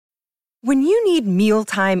When you need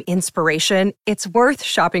mealtime inspiration, it's worth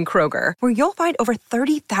shopping Kroger, where you'll find over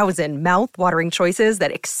 30,000 mouth-watering choices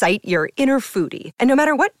that excite your inner foodie. And no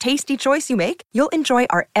matter what tasty choice you make, you'll enjoy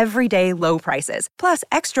our everyday low prices, plus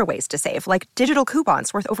extra ways to save, like digital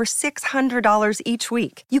coupons worth over $600 each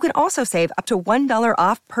week. You can also save up to $1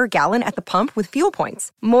 off per gallon at the pump with fuel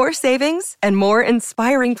points. More savings and more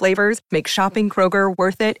inspiring flavors make shopping Kroger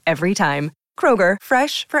worth it every time. Kroger,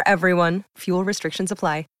 fresh for everyone. Fuel restrictions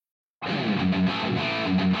apply.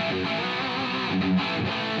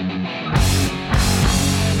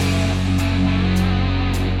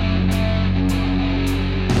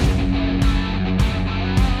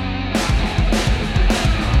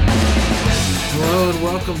 Hello and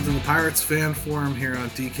welcome to the Pirates Fan Forum here on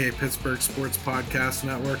DK Pittsburgh Sports Podcast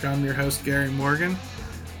Network. I'm your host, Gary Morgan.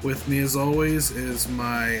 With me, as always, is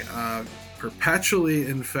my perpetually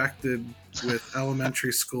infected with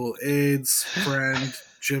elementary school AIDS friend,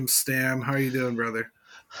 Jim Stam. How are you doing, brother?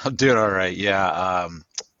 I'm doing all right. Yeah.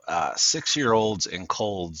 6-year-olds and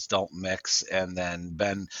colds don't mix. And then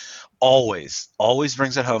Ben always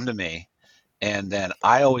brings it home to me. And then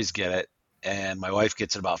I always get it. And my wife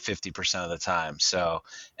gets it about 50% of the time. So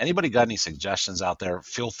anybody got any suggestions out there,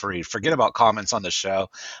 feel free. Forget about comments on the show.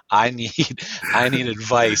 I need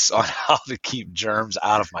advice on how to keep germs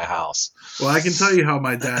out of my house. Well, I can tell you how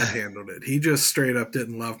my dad handled it. He just straight up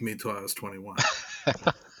didn't love me till I was 21.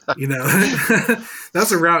 You know,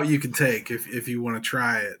 that's a route you can take if you want to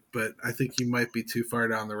try it. But I think you might be too far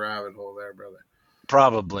down the rabbit hole there, brother.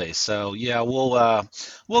 Probably. So yeah,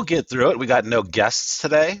 we'll get through it. We got no guests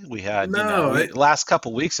today. We had last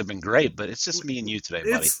couple weeks have been great, but it's just me and you today,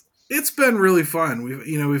 buddy. It's been really fun.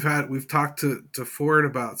 We've talked to Ford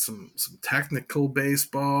about some technical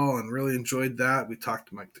baseball and really enjoyed that. We talked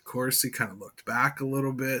to Mike DeCourcy, kind of looked back a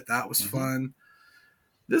little bit. That was fun.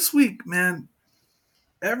 This week, man,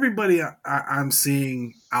 everybody I'm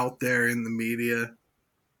seeing out there in the media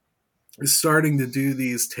is starting to do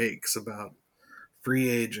these takes about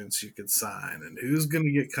free agents you could sign and who's going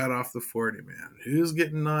to get cut off the 40-man, who's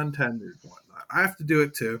getting non-tendered and whatnot. I have to do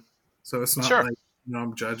it too, so it's not like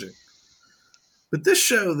I'm judging. But this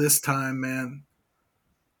show this time, man,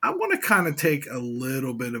 I want to kind of take a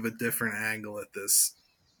little bit of a different angle at this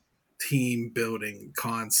team building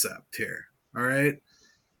concept here, all right?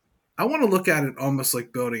 I want to look at it almost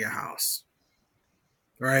like building a house,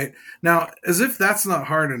 all right? Now, as if that's not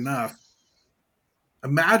hard enough,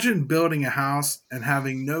 imagine building a house and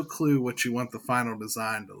having no clue what you want the final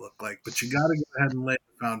design to look like, but you got to go ahead and lay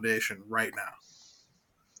the foundation right now.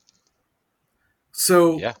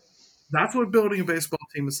 So that's what building a baseball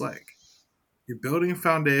team is like. You're building a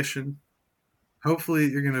foundation. Hopefully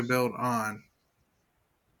you're going to build on.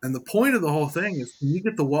 And the point of the whole thing is, can you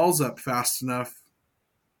get the walls up fast enough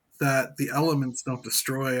that the elements don't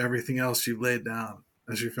destroy everything else you've laid down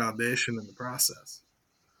as your foundation in the process?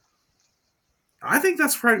 I think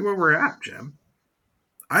that's probably where we're at, Jim.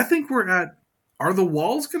 I think we're at, are the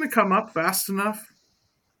walls going to come up fast enough?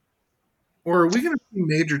 Or are we going to see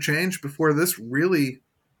major change before this really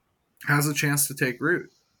has a chance to take root?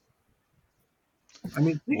 I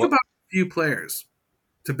mean, think about a few players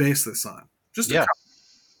to base this on. Just a couple.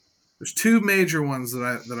 There's two major ones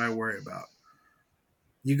that I worry about.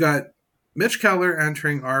 You got Mitch Keller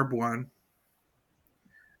entering ARB 1,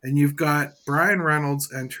 and you've got Brian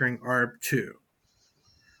Reynolds entering ARB 2.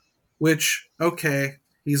 Which, okay,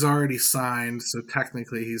 he's already signed, so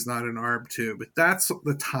technically he's not an ARB 2, but that's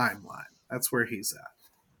the timeline. That's where he's at.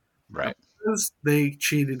 Right. Because they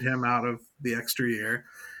cheated him out of the extra year,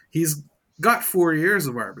 he's got 4 years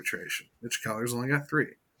of arbitration. Mitch Keller's only got 3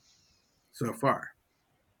 so far.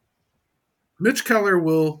 Mitch Keller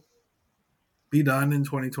will be done in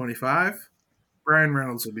 2025. Brian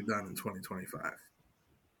Reynolds will be done in 2025.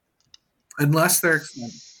 Unless they're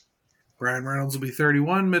extended. Brian Reynolds will be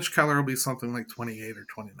 31. Mitch Keller will be something like 28 or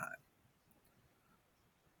 29.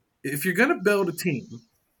 If you're going to build a team,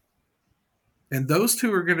 and those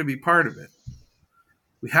two are going to be part of it,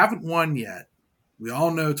 we haven't won yet. We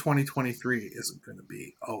all know 2023 isn't going to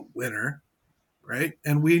be a winner, right?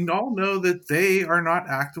 And we all know that they are not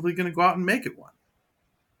actively going to go out and make it one.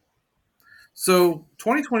 So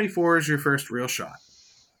 2024 is your first real shot.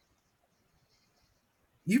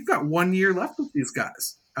 You've got 1 year left with these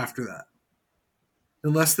guys after that.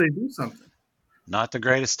 Unless they do something. Not the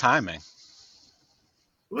greatest timing.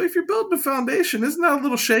 Well, if you're building a foundation, isn't that a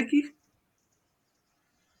little shaky?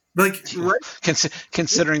 Like, right?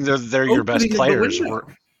 Considering they're your best players,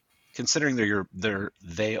 considering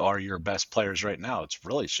they are your best players right now, it's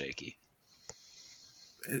really shaky.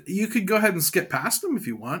 You could go ahead and skip past them if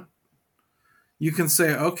you want. You can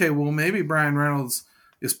say, okay, well, maybe Brian Reynolds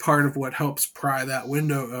is part of what helps pry that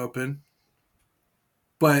window open.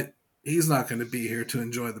 But he's not going to be here to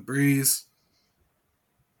enjoy the breeze.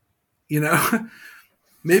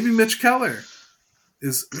 Maybe Mitch Keller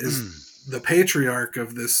is the patriarch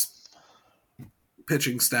of this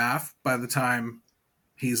pitching staff by the time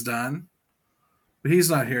he's done. But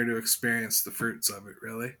he's not here to experience the fruits of it,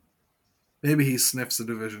 really. Maybe he sniffs a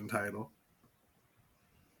division title.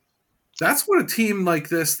 That's what a team like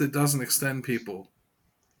this that doesn't extend people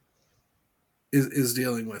is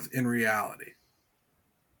dealing with in reality.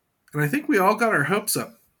 And I think we all got our hopes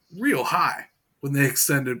up real high when they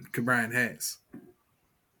extended Brian Hayes.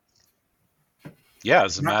 Yeah,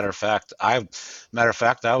 as a matter of fact, I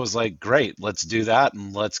was like, great, let's do that,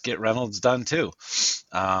 and let's get Reynolds done too.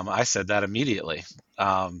 I said that immediately,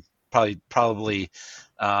 probably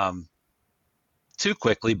too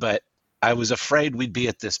quickly, but I was afraid we'd be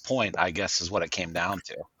at this point, I guess is what it came down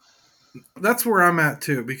to. That's where I'm at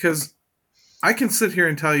too, because I can sit here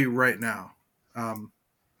and tell you right now,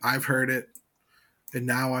 I've heard it, and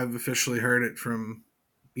now I've officially heard it from,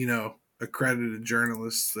 accredited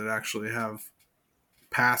journalists that actually have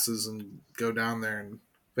passes and go down there and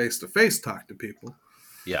face-to-face talk to people.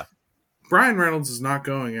 Yeah. Brian Reynolds is not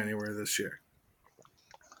going anywhere this year.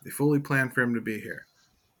 They fully plan for him to be here.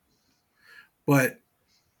 But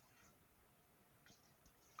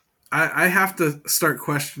I have to start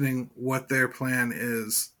questioning what their plan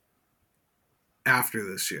is after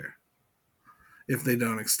this year if they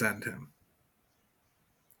don't extend him.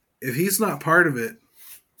 If he's not part of it,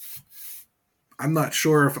 I'm not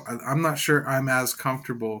sure I'm as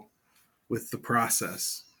comfortable with the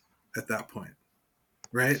process at that point,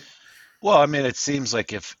 right? Well, I mean, it seems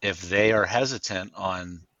like if they are hesitant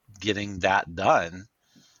on getting that done,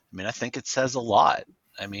 I mean, I think it says a lot.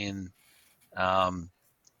 I mean,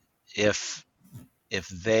 if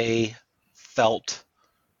they felt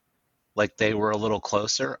like they were a little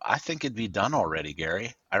closer, I think it'd be done already,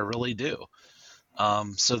 Gary. I really do.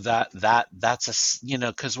 So that's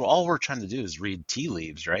because all we're trying to do is read tea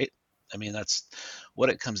leaves, right? I mean, that's what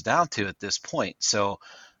it comes down to at this point. So,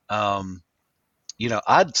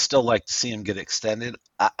 I'd still like to see him get extended.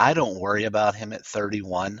 I don't worry about him at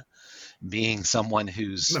 31 being someone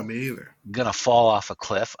who's No, me either. Gonna fall off a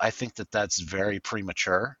cliff. I think that's very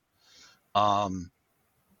premature. And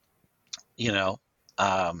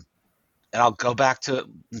I'll go back to it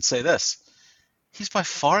and say this: he's by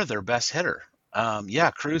far their best hitter.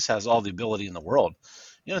 Yeah, Cruz has all the ability in the world.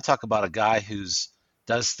 Talk about a guy who's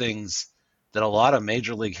does things that a lot of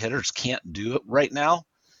major league hitters can't do it right now.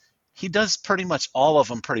 He does pretty much all of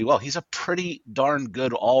them pretty well. He's a pretty darn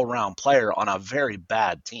good all-around player on a very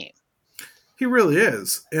bad team. He really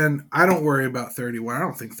is. And I don't worry about 31. I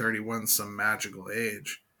don't think 31 is some magical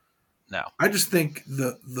age. No. I just think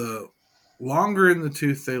the longer in the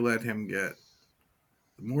tooth they let him get,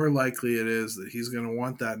 the more likely it is that he's going to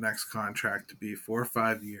want that next contract to be 4 or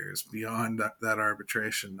 5 years beyond that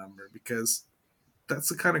arbitration number, because that's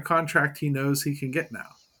the kind of contract he knows he can get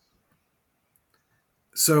now.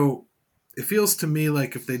 So it feels to me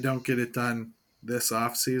like if they don't get it done this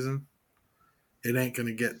offseason, it ain't going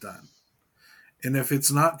to get done. And if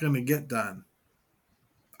it's not going to get done,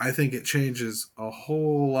 I think it changes a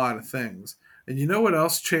whole lot of things. And you know what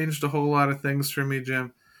else changed a whole lot of things for me,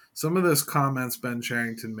 Jim? Some of those comments Ben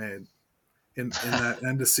Cherington made in that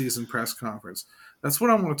end of season press conference. That's what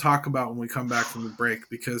I want to talk about when we come back from the break,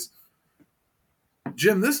 because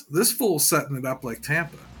Jim, this fool's setting it up like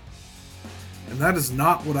Tampa. And that is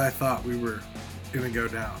not what I thought we were going to go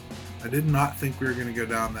down. I did not think we were going to go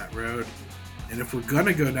down that road. And if we're going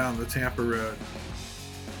to go down the Tampa road,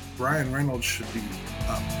 Brian Reynolds should be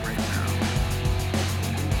up right now.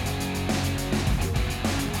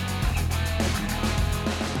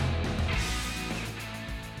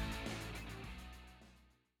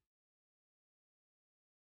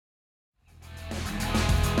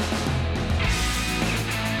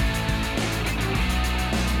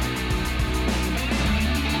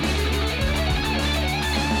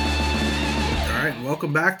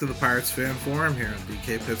 Welcome back to the Pirates Fan Forum here on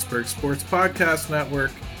DK Pittsburgh Sports Podcast Network.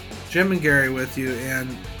 Jim and Gary with you,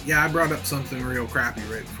 and yeah, I brought up something real crappy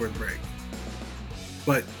right before the break.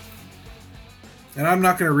 And I'm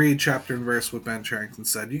not going to read chapter and verse what Ben Cherington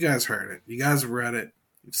said. You guys heard it. You guys have read it.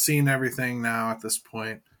 You've seen everything now at this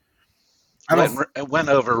point. It went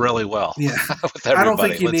over really well. Yeah. With everybody. I don't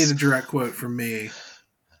think you need a direct quote from me,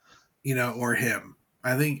 or him.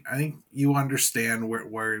 I think you understand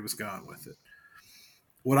where he was going with it.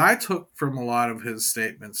 What I took from a lot of his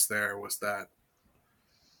statements there was that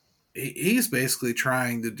he's basically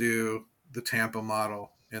trying to do the Tampa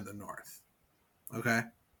model in the North. Okay?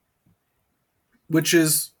 which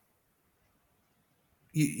is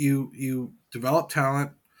you develop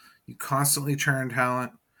talent, you constantly churn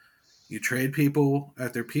talent, you trade people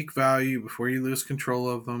at their peak value before you lose control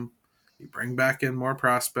of them, you bring back in more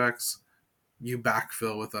prospects, you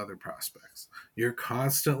backfill with other prospects. You're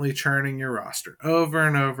constantly churning your roster over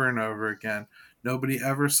and over and over again. Nobody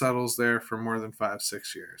ever settles there for more than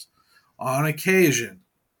 5-6 years. On occasion,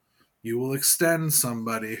 you will extend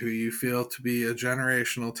somebody who you feel to be a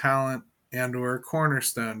generational talent and or a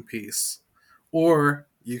cornerstone piece. Or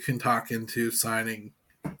you can talk into signing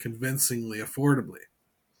convincingly affordably.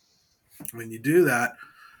 When you do that,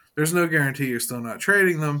 there's no guarantee you're still not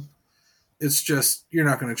trading them. It's just you're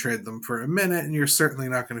not going to trade them for a minute, and you're certainly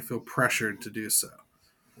not going to feel pressured to do so.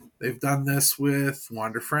 They've done this with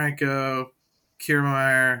Wander Franco,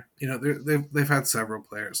 Kiermaier. They've had several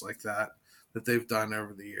players like that they've done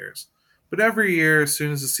over the years. But every year, as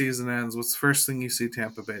soon as the season ends, what's the first thing you see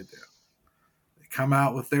Tampa Bay do? They come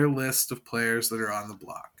out with their list of players that are on the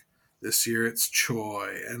block. This year it's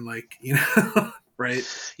Choi and right?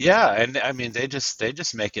 Yeah, and I mean they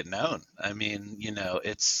just make it known. I mean,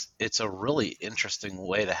 it's a really interesting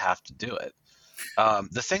way to have to do it.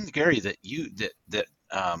 The thing, Gary,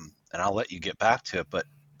 and I'll let you get back to it, but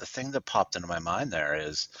the thing that popped into my mind there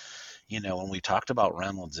is, when we talked about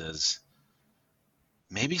Reynolds, is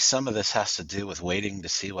maybe some of this has to do with waiting to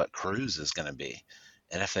see what Cruz is going to be.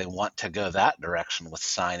 And if they want to go that direction with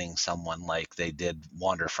signing someone like they did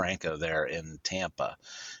Wander Franco there in Tampa,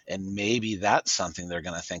 and maybe that's something they're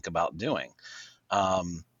going to think about doing.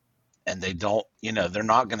 And they don't, they're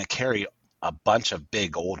not going to carry a bunch of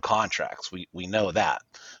big old contracts. We know that.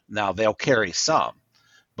 Now they'll carry some,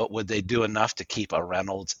 but would they do enough to keep a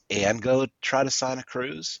Reynolds and go try to sign a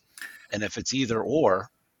Cruz? And if it's either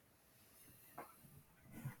or,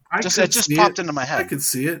 it just popped into my head. I could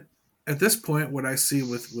see it. At this point, what I see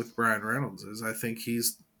with Bryan Reynolds is I think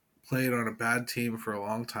he's played on a bad team for a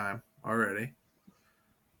long time already,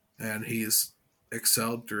 and he's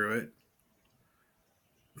excelled through it.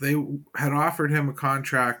 They had offered him a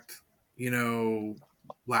contract,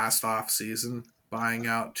 last off season, buying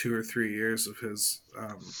out 2 or 3 years of his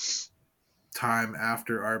time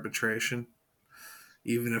after arbitration,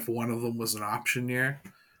 even if one of them was an option year.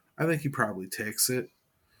 I think he probably takes it.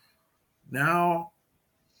 Now,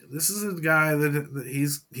 this is a guy that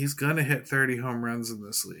he's gonna hit 30 home runs in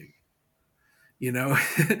this league.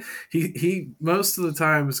 He most of the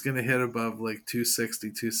time is gonna hit above like 260,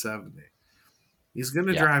 270. He's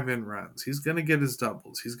gonna drive in runs. He's gonna get his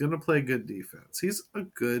doubles. He's gonna play good defense. He's a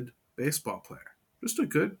good baseball player. Just a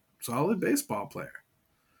good, solid baseball player.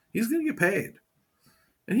 He's gonna get paid.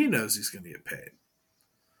 And he knows he's gonna get paid.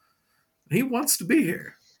 He wants to be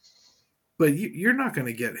here. But you're not going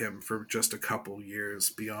to get him for just a couple years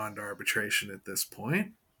beyond arbitration at this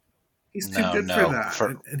point. He's too good for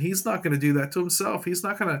that. And he's not going to do that to himself. He's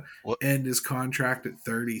not going to end his contract at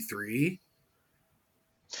 33.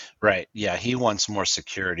 Right. Yeah, he wants more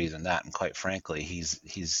security than that. And quite frankly, he's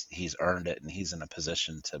earned it, and he's in a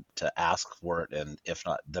position to ask for it, and if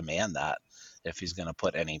not demand that, if he's going to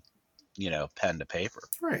put any pen to paper.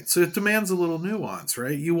 Right. So it demands a little nuance,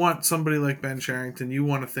 right? You want somebody like Ben Cherington, you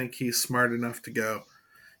want to think he's smart enough to go,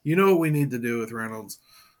 what we need to do with Reynolds?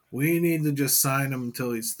 We need to just sign him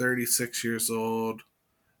until he's 36 years old,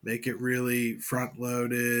 make it really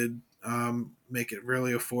front-loaded, make it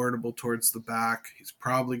really affordable towards the back. He's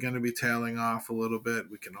probably going to be tailing off a little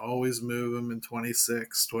bit. We can always move him in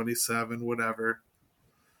 26, 27, whatever.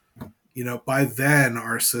 By then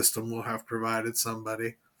our system will have provided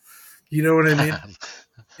somebody. You know what I mean?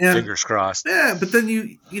 And, fingers crossed. Yeah, but then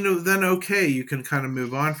then okay, you can kind of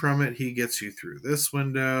move on from it. He gets you through this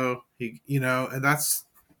window. And that's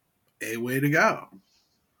a way to go.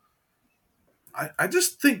 I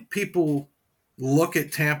just think people look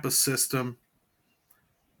at Tampa's system.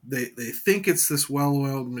 They think it's this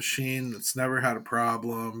well-oiled machine that's never had a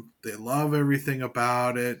problem. They love everything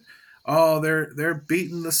about it. Oh, they're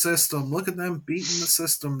beating the system. Look at them beating the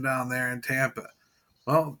system down there in Tampa.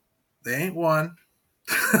 Well, they ain't won.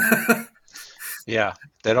 Yeah,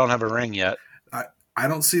 they don't have a ring yet. I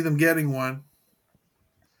don't see them getting one.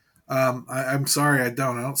 I'm sorry, I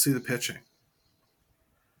don't see the pitching.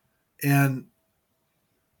 And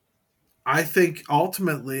I think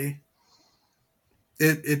ultimately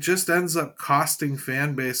it just ends up costing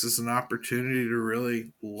fan bases an opportunity to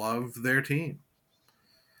really love their team.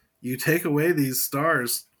 You take away these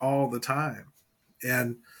stars all the time.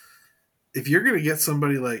 And if you're going to get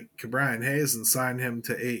somebody like Ke'Bryan Hayes and sign him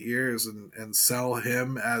to 8 years and sell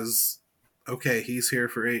him as, okay, he's here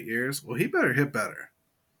for 8 years, well, he better hit better.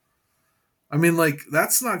 I mean,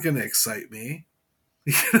 that's not going to excite me.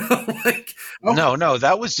 Oh, No,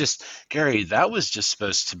 that was just Gary. That was just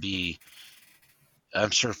supposed to be.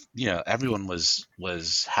 I'm sure everyone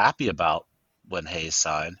was happy about when Hayes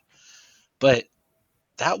signed, but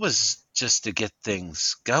that was just to get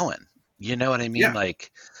things going. You know what I mean? yeah,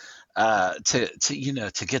 Like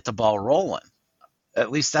to get the ball rolling.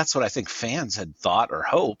 At least that's what I think fans had thought or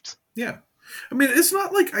hoped. yeah. I mean, it's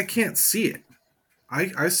not like I can't see it.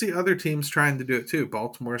 I see other teams trying to do it too.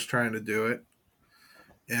 Baltimore's trying to do it,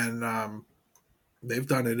 and they've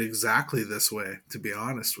done it exactly this way. To be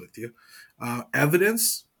honest with you,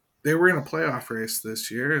 evidence they were in a playoff race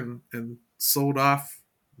this year and sold off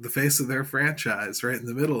the face of their franchise right in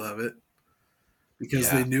the middle of it because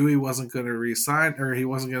they Yeah. knew he wasn't going to resign or he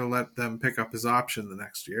wasn't going to let them pick up his option the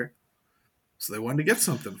next year. So they wanted to get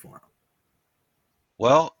something for him.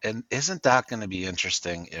 Well, and isn't that going to be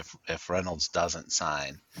interesting if Reynolds doesn't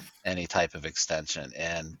sign any type of extension?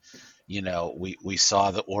 And we saw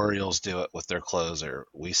the Orioles do it with their closer.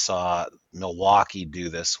 We saw Milwaukee do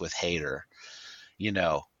this with Hader.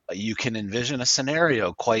 You can envision a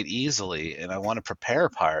scenario quite easily, and I want to prepare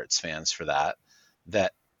Pirates fans for that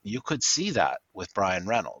you could see that with Brian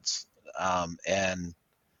Reynolds. And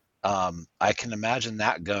I can imagine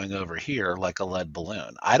that going over here like a lead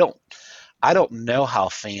balloon. I don't know how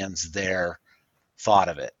fans there thought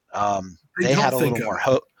of it. They They don't had a think little of more it.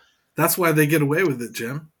 hope. That's why they get away with it,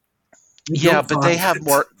 Jim. They Yeah, don't but thought they of have it.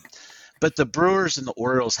 more. But the Brewers and the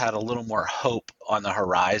Orioles had a little more hope on the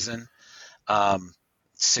horizon. Um,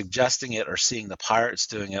 Suggesting it or seeing the Pirates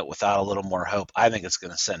doing it without a little more hope, I think it's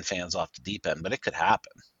going to send fans off the deep end. But it could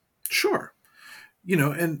happen. Sure.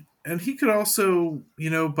 And he could also,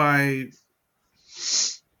 by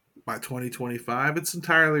 2025, it's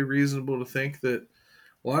entirely reasonable to think that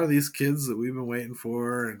a lot of these kids that we've been waiting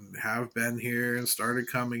for and have been here and started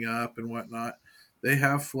coming up and whatnot, they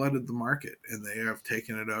have flooded the market and they have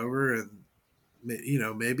taken it over. And,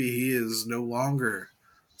 maybe he is no longer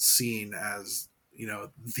seen as,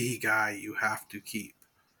 the guy you have to keep.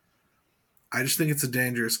 I just think it's a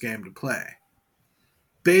dangerous game to play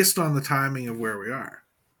based on the timing of where we are.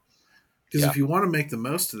 Because Yeah. if you want to make the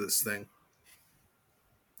most of this thing,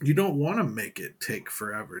 you don't want to make it take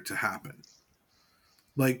forever to happen.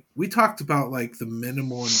 Like we talked about like the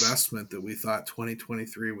minimal investment that we thought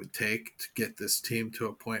 2023 would take to get this team to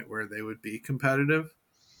a point where they would be competitive,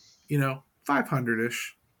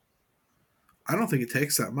 500ish. I don't think it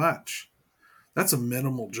takes that much. That's a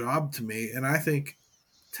minimal job to me, and I think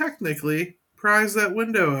technically prize that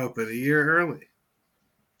window open a year early.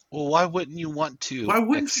 Well, why wouldn't you want to Why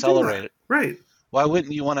wouldn't you do accelerate that? it? Right. Why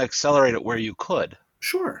wouldn't you want to accelerate it where you could?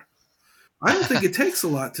 Sure. I don't think it takes a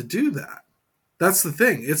lot to do that. That's the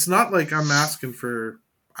thing. It's not like I'm asking for,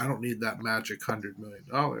 I don't need that magic $100 million.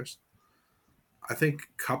 I think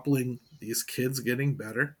coupling these kids getting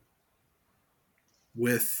better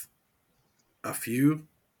with a few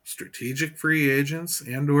strategic free agents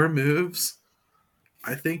and or moves,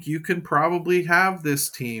 I think you can probably have this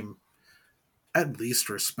team at least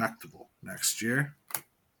respectable next year.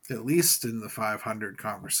 At least in the 500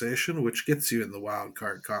 conversation, which gets you in the wild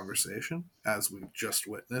card conversation, as we've just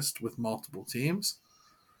witnessed with multiple teams.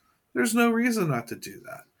 There's no reason not to do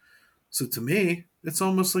that. So to me, it's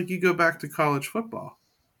almost like you go back to college football.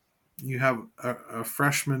 You have a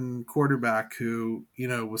freshman quarterback who,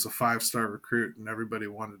 was a 5-star recruit and everybody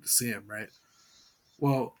wanted to see him, right?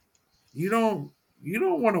 Well, you don't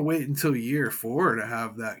want to wait until year 4 to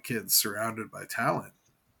have that kid surrounded by talent,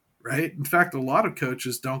 right? In fact, a lot of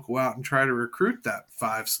coaches don't go out and try to recruit that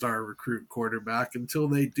 5-star recruit quarterback until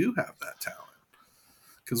they do have that talent.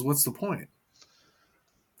 Because what's the point?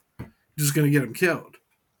 You're just going to get him killed.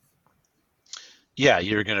 Yeah,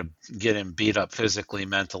 you're going to get him beat up physically,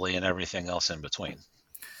 mentally, and everything else in between.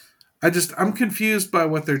 I'm confused by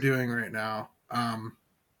what they're doing right now.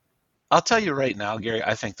 I'll tell you right now, Gary,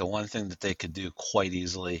 I think the one thing that they could do quite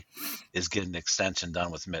easily is get an extension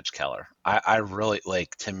done with Mitch Keller. I really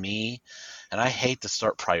like, to me, and I hate to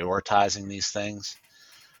start prioritizing these things,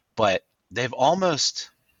 but they've almost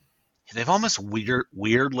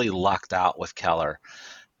weirdly lucked out with Keller,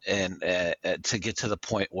 and to get to the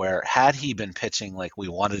point where had he been pitching like we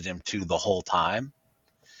wanted him to the whole time,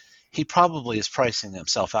 he probably is pricing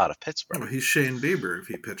himself out of Pittsburgh. Oh, he's Shane Bieber if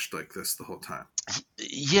he pitched like this the whole time.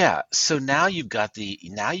 Yeah, so now you've got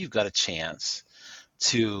a chance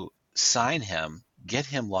to sign him, get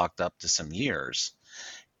him locked up to some years,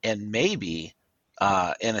 and maybe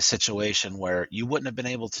in a situation where you wouldn't have been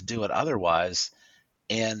able to do it otherwise.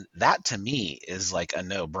 And that to me is like a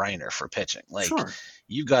no-brainer for pitching. Like Sure.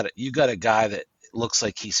 you got a guy that looks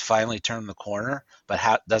like he's finally turned the corner,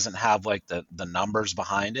 but doesn't have like the numbers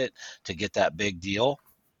behind it to get that big deal.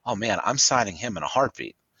 oh man, I'm signing him in a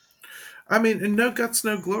heartbeat. I mean, and no guts,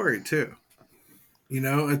 no glory too.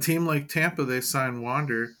 A team like Tampa, they signed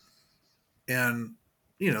Wander, and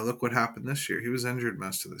look what happened this year. He was injured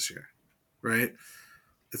most of this year, right?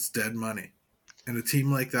 It's dead money, and a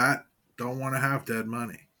team like that don't want to have dead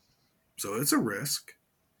money, so it's a risk.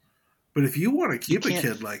 But if you want to You keep a can't,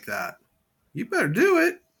 kid like that, you better do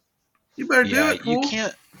it. You better do yeah, it, fool.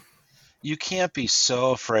 you can't be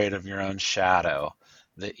so afraid of your own shadow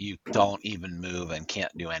that you don't even move and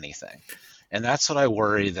can't do anything. And that's what I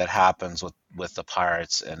worry that happens with the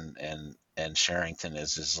Pirates and Sherrington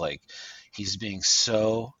is like he's being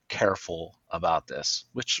so careful about this,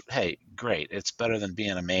 which hey, great. It's better than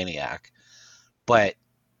being a maniac. But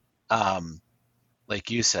um like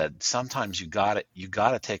you said, sometimes you got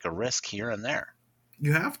to take a risk here and there.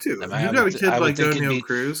 You have I to. mean, You got a kid I would like think it'd O'Neal be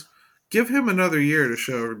Cruz. Give him another year to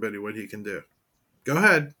show everybody what he can do. Go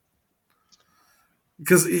ahead,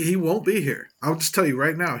 because he won't be here. I'll just tell you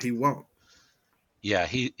right now, he won't. yeah,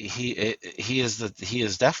 he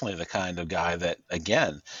is definitely the kind of guy that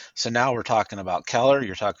again. So now we're talking about Keller,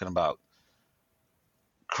 you're talking about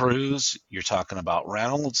Cruz, you're talking about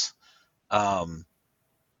Reynolds. Um,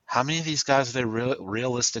 how many of these guys are they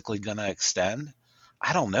realistically going to extend?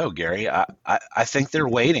 I don't know, Gary. I think they're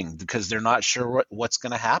waiting because they're not sure what's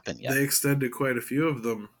going to happen yet. They extended quite a few of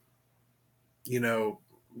them,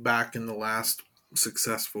 back in the last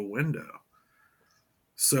successful window.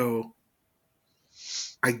 So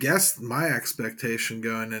I guess my expectation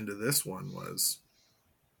going into this one was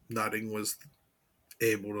Nutting was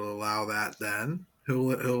able to allow that then.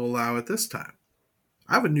 He'll allow it this time.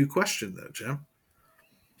 I have a new question though, Jim.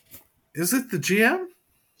 Is it the GM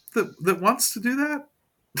that wants to do that?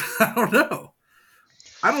 I don't know.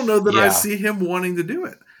 I don't know that I Yeah, see him wanting to do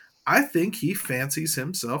it. I think he fancies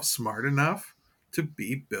himself smart enough to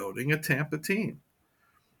be building a Tampa team.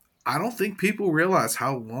 I don't think people realize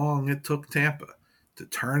how long it took Tampa to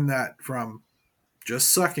turn that from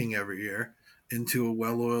just sucking every year into a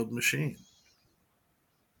well-oiled machine.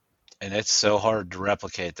 and it's so hard to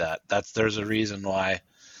replicate that. There's a reason why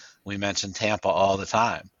we mention Tampa all the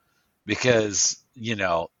time because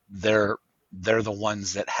they're the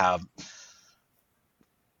ones that have,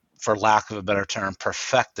 for lack of a better term,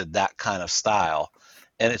 perfected that kind of style,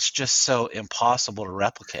 and it's just so impossible to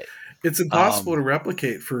replicate. It's impossible Um, to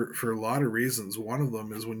replicate for a lot of reasons. One of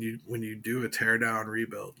them is when you do a tear down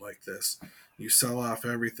rebuild like this, you sell off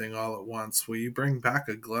everything all at once. Well, you bring back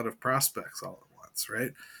a glut of prospects all at once,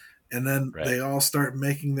 right? And then right. they all start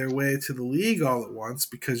making their way to the league all at once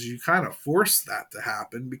because you kind of force that to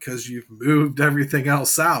happen because you've moved everything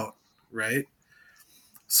else out, right?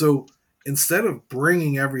 So instead of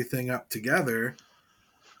bringing everything up together,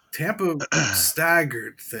 Tampa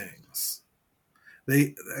staggered things.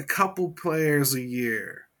 They a couple players a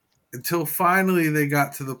year until finally they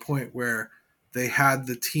got to the point where they had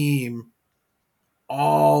the team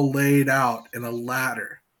all laid out in a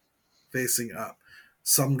ladder facing up.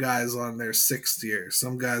 Some guys on their sixth year,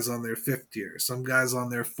 some guys on their fifth year, some guys on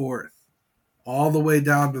their fourth, all the way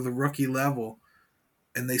down to the rookie level.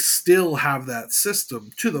 And they still have that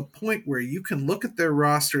system to the point where you can look at their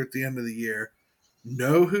roster at the end of the year,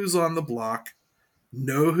 know who's on the block,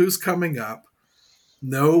 know who's coming up,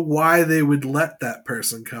 know why they would let that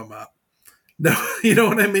person come up. No, you know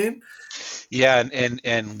what I mean? Yeah,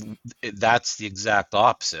 and that's the exact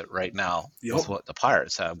opposite right now with Yep. what the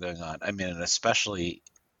Pirates have going on. I mean, and especially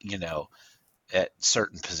you know at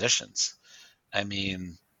certain positions. I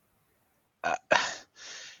mean, uh,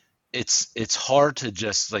 it's hard to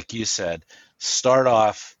just like you said start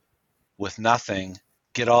off with nothing,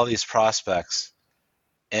 get all these prospects,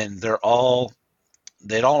 and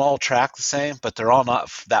they don't all track the same, but they're all not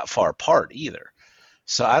that far apart either.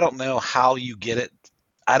 So I don't know how you get it.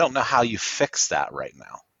 I don't know how you fix that right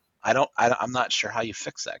now. I'm not sure how you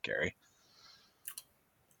fix that, Gary.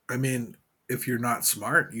 I mean, if you're not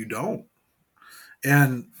smart, you don't.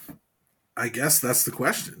 And I guess that's the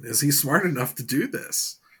question. Is he smart enough to do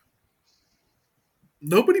this?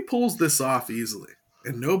 Nobody pulls this off easily,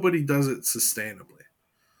 and nobody does it sustainably.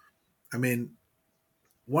 I mean,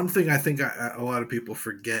 one thing I think a lot of people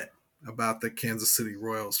forget about the Kansas City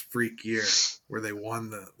Royals freak year where they won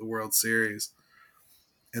the World Series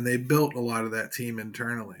and they built a lot of that team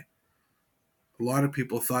internally. A lot of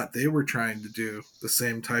people thought they were trying to do the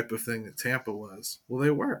same type of thing that Tampa was. Well,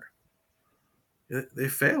 they were. They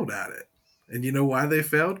failed at it. And you know why they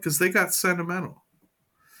failed? Because they got sentimental.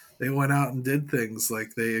 They went out and did things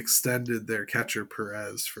like they extended their catcher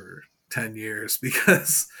Perez for 10 years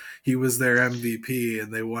because he was their MVP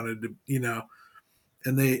and they wanted to,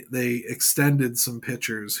 and they extended some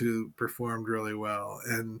pitchers who performed really well,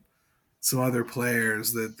 and some other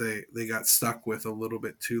players that they got stuck with a little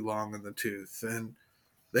bit too long in the tooth, and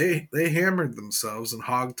they hammered themselves and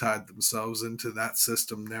hogtied themselves into that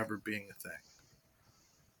system never being a thing.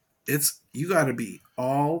 It's you got to be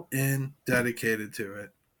all in, dedicated to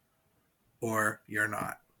it, or you're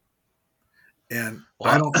not. And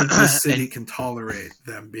I don't think this city can tolerate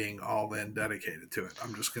them being all in, dedicated to it.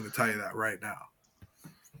 I'm just going to tell you that right now.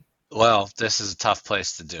 Well, this is a tough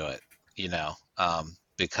place to do it, you know,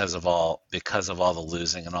 because of all the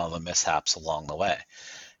losing and all the mishaps along the way.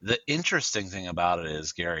 The interesting thing about it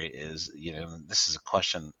is, Gary, is, you know, this is a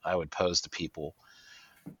question I would pose to people.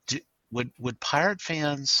 Would Pirate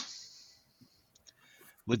fans,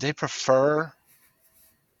 would they prefer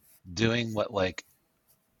doing what like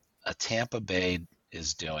a Tampa Bay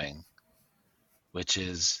is doing, which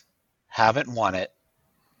is haven't won it,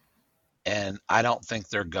 and I don't think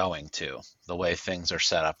they're going to, the way things are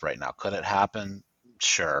set up right now. Could it happen?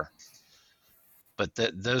 Sure. But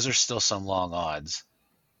those are still some long odds.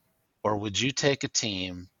 Or would you take a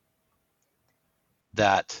team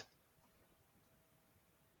that,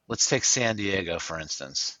 let's take San Diego, for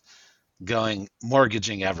instance,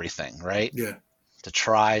 mortgaging everything, right? Yeah. To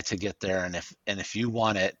try to get there, and if you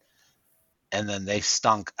won it, and then they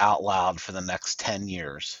stunk out loud for the next 10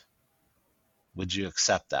 years, would you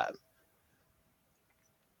accept that?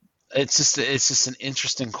 It's just an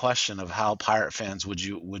interesting question of how Pirate fans would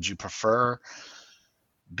you prefer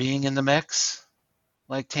being in the mix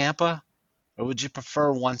like Tampa, or would you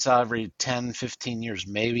prefer once every 10, 15 years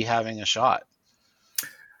maybe having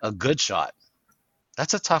a good shot?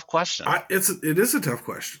 That's a tough question. It is a tough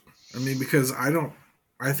question. I mean, because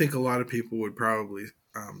I think a lot of people would probably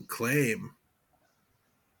claim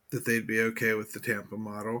that they'd be okay with the Tampa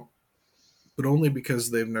model, but only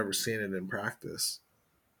because they've never seen it in practice.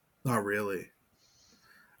 Not really.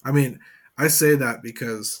 I mean, I say that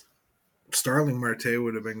because Starling Marte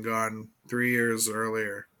would have been gone 3 years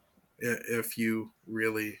earlier if you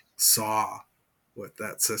really saw what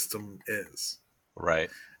that system is. Right.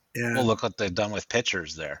 And, well, look what they've done with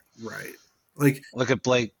pitchers there. Right. Like look at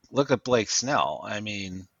Blake Snell. I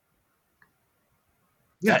mean,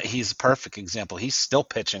 yeah, he's a perfect example. He's still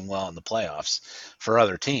pitching well in the playoffs for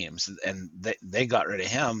other teams, and they got rid of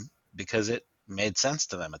him because it made sense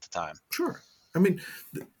to them at the time. Sure. I mean,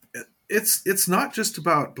 it's not just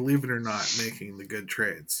about, believe it or not, making the good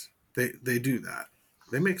trades. They do that.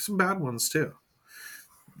 They make some bad ones too.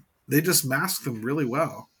 They just mask them really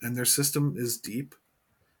well, and their system is deep,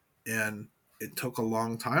 and it took a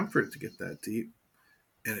long time for it to get that deep,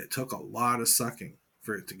 and it took a lot of sucking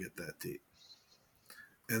for it to get that deep.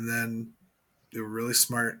 And then they were really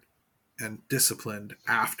smart and disciplined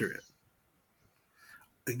after it.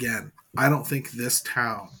 Again, I don't think this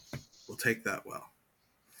town will take that well.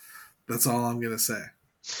 That's all I'm going to say.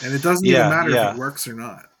 And it doesn't even matter if it works or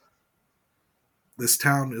not. This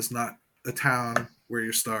town is not a town where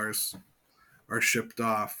your stars are shipped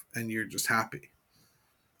off and you're just happy.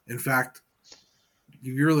 In fact,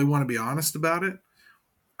 you really want to be honest about it,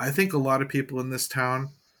 I think a lot of people in this town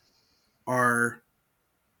are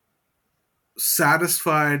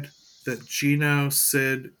satisfied that Gino,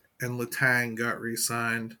 Sid, and Letang got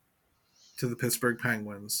re-signed to the Pittsburgh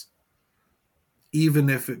Penguins, even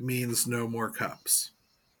if it means no more cups.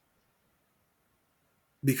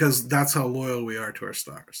 Because that's how loyal we are to our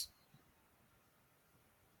stars.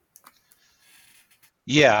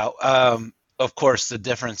 Yeah, of course, the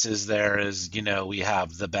difference is there is, you know, we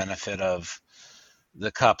have the benefit of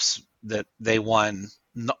the cups that they won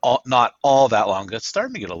not all that long. It's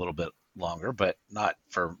starting to get a little bit longer, but not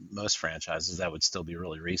for most franchises. That would still be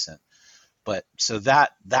really recent. But so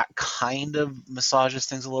that kind of massages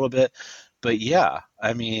things a little bit. But yeah,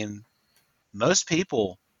 I mean, most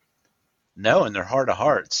people know in their heart of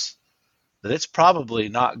hearts that it's probably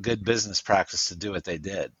not good business practice to do what they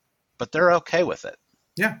did, but they're okay with it.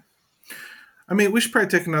 Yeah. I mean, we should probably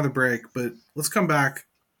take another break, but let's come back.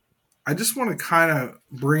 I just want to kind of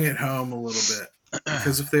bring it home a little bit,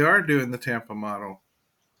 because if they are doing the Tampa model,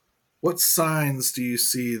 what signs do you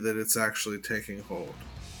see that it's actually taking hold?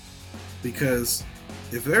 Because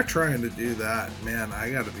if they're trying to do that, man, I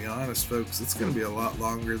got to be honest, folks, it's going to be a lot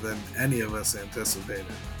longer than any of us anticipated,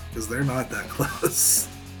 because they're not that close.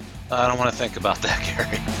 I don't want to think about that,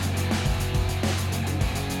 Gary.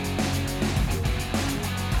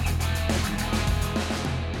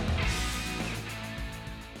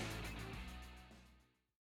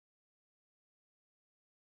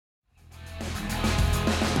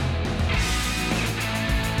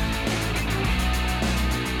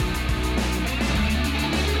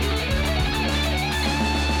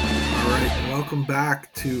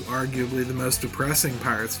 back to arguably the most depressing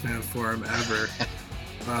Pirates fan forum ever.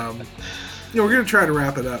 We're going to try to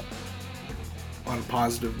wrap it up on a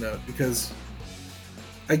positive note, because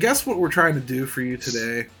I guess what we're trying to do for you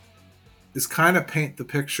today is kind of paint the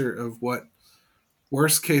picture of what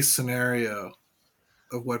worst case scenario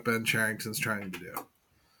of what Ben Cherington's trying to do.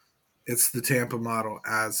 It's the Tampa model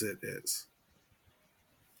as it is.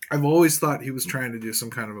 I've always thought he was trying to do some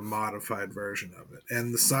kind of a modified version of it.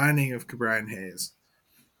 And the signing of Ke'Bryan Hayes,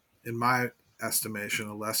 in my estimation,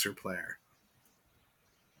 a lesser player,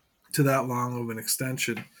 to that long of an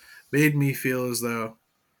extension, made me feel as though,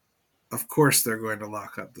 of course, they're going to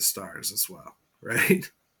lock up the Stars as well,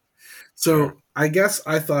 right? So Sure. I guess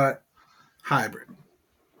I thought hybrid.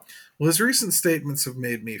 Well, his recent statements have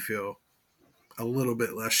made me feel a little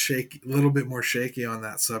bit less shaky, a little bit more shaky on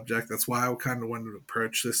that subject. That's why I kind of wanted to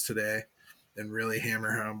approach this today and really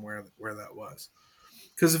hammer home where that was.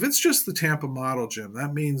 Because if it's just the Tampa model, Jim,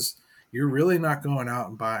 that means you're really not going out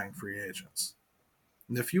and buying free agents.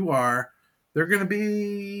 And if you are, they're going to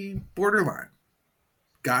be borderline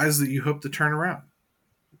guys that you hope to turn around,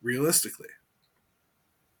 realistically.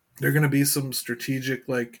 They're going to be some strategic,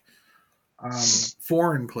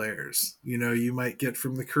 foreign players, you might get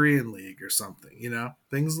from the Korean League or something,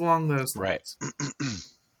 things along those lines.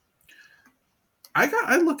 Right.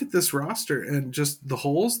 I look at this roster and just the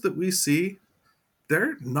holes that we see,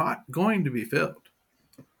 they're not going to be filled.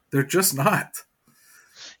 They're just not.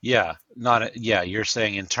 Yeah, you're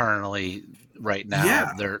saying internally right now.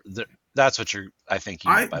 Yeah. They're that's what I think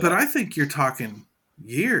you mean by that. I think you're talking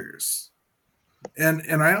years.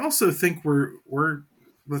 And I also think we're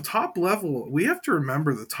the top level. We have to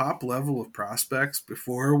remember the top level of prospects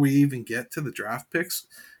before we even get to the draft picks.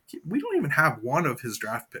 We don't even have one of his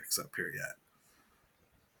draft picks up here yet.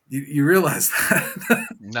 You realize that?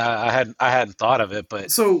 No, I hadn't thought of it,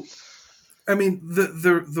 but so, I mean,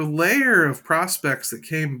 the layer of prospects that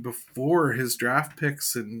came before his draft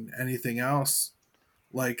picks and anything else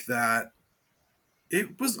like that,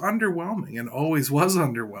 it was underwhelming and always was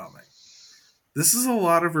underwhelming. This is a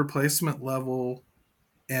lot of replacement level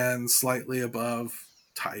and slightly above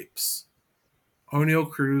types. O'Neal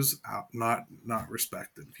Cruz out, not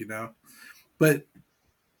respected, but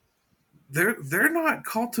they're not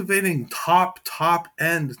cultivating top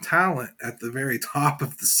end talent at the very top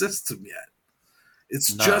of the system yet.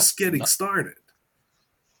 It's just getting started.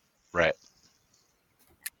 Right.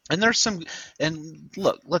 And there's some, and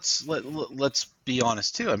look, let's be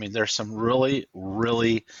honest too. I mean, there's some really,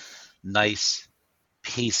 really nice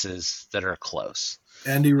pieces that are close.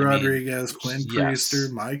 Andy Rodriguez, Quinn Priester,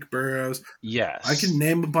 Mike Burrows. Yes. I can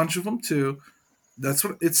name a bunch of them too. That's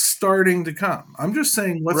what it's starting to come. I'm just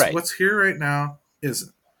saying what's here right now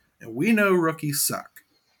isn't. And we know rookies suck.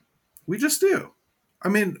 We just do. I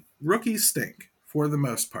mean, rookies stink for the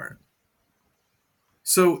most part.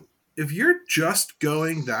 So if you're just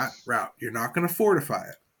going that route, you're not going to fortify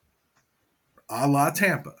it. A la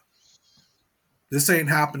Tampa. This ain't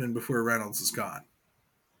happening before Reynolds is gone.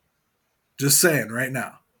 Just saying right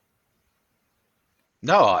now.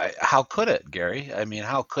 No, how could it, Gary? I mean,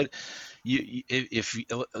 how could you, if we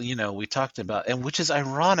talked about, and which is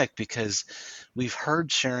ironic because we've heard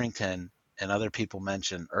Cherington and other people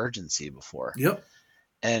mention urgency before. Yep.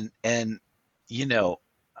 And that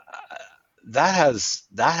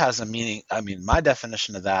has a meaning. I mean, my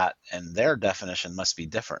definition of that and their definition must be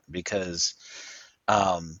different because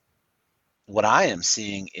what I am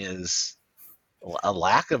seeing is a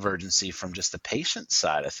lack of urgency from just the patient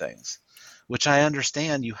side of things, which I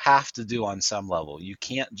understand you have to do on some level. You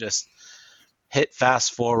can't just hit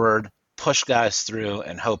fast forward, push guys through,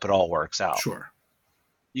 and hope it all works out. Sure.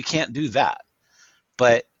 You can't do that.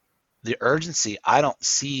 But the urgency, I don't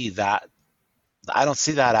see that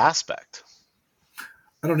aspect.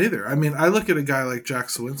 I don't either. I mean, I look at a guy like Jack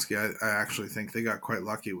Sawinski, I actually think they got quite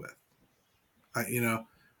lucky with.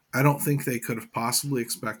 I don't think they could have possibly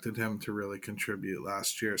expected him to really contribute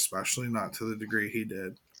last year, especially not to the degree he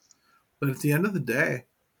did. But at the end of the day,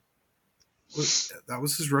 that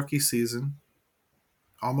was his rookie season.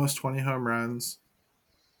 Almost 20 home runs,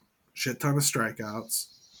 shit ton of strikeouts,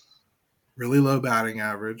 really low batting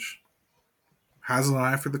average, has an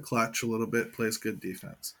eye for the clutch a little bit, plays good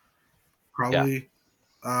defense. Probably,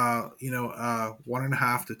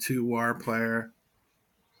 1.5 to 2 WAR player.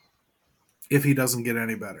 If he doesn't get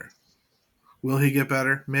any better, will he get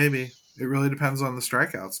better? Maybe. It really depends on the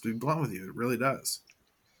strikeouts. To be blunt with you, it really does.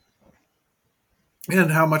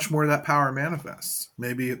 And how much more that power manifests.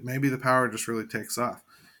 Maybe the power just really takes off.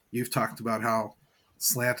 You've talked about how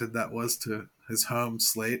slanted that was to his home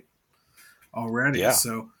slate already. Yeah,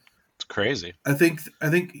 so it's crazy. I think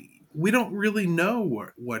we don't really know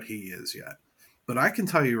what he is yet. But I can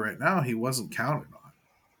tell you right now, he wasn't counted on.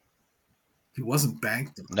 He wasn't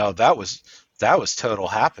banked on. No, that was total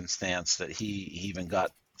happenstance that he even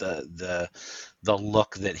got the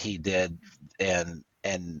look that he did, and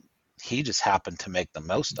he just happened to make the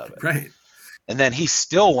most of it. Right. And then he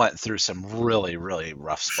still went through some really, really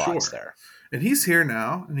rough spots Sure. there. And he's here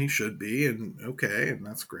now, and he should be, and okay, and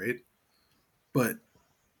that's great. But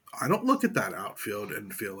I don't look at that outfield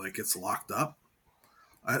and feel like it's locked up.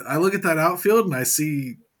 I look at that outfield and I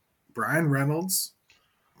see Brian Reynolds.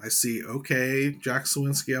 I see, okay, Jack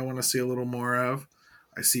Sawinski I want to see a little more of.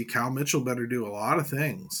 I see Cal Mitchell better do a lot of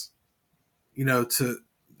things,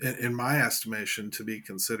 in my estimation, to be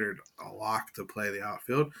considered a lock to play the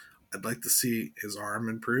outfield. I'd like to see his arm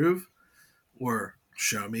improve or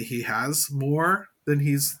show me he has more than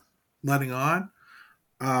he's letting on.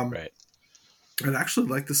 Right. I'd actually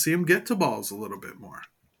like to see him get to balls a little bit more.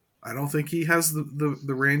 I don't think he has the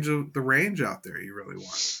range out there you really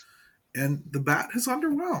want. And the bat has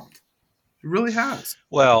underwhelmed. It really has.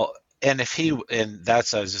 Well, and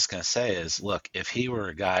that's what I was just going to say is, look, if he were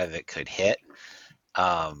a guy that could hit,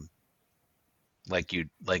 like you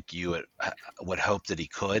would hope that he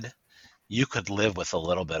could, you could live with a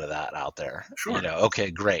little bit of that out there. Sure.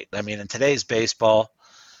 Okay, great. I mean, in today's baseball,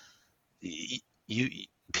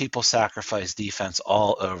 people sacrifice defense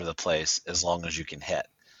all over the place as long as you can hit.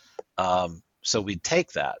 So we'd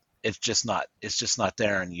take that. It's just not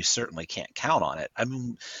there, and you certainly can't count on it. I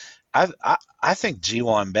mean, I think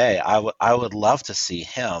Ji-hwan Bae, I would love to see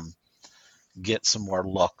him get some more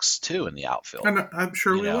looks too in the outfield. And I'm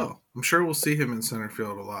sure we will. I'm sure we'll see him in center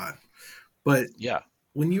field a lot. But yeah,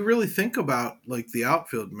 when you really think about like the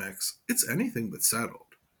outfield mix, it's anything but settled.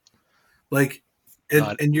 Like,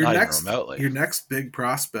 and your next big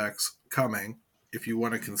prospects coming, if you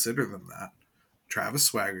want to consider them that,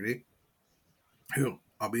 Travis Swaggerty, who,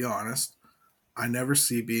 I'll be honest, I never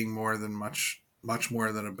see being much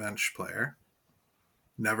more than a bench player.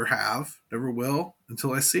 Never have, never will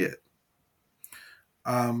until I see it.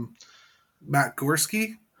 Matt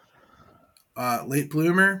Gorski, late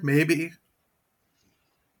bloomer, maybe.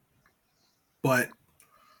 But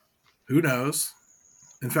who knows?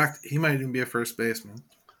 In fact, he might even be a first baseman.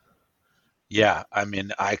 Yeah, I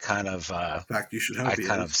mean, I kind of. In fact, you should hope he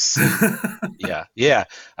kind is. of see, yeah,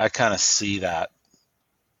 I kind of see that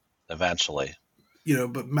eventually.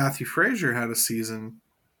 But Matthew Frazier had a season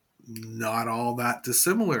not all that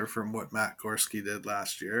dissimilar from what Matt Gorski did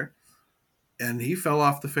last year, and he fell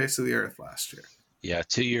off the face of the earth last year. Yeah,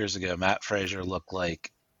 2 years ago, Matt Frazier looked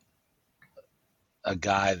like a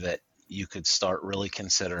guy that you could start really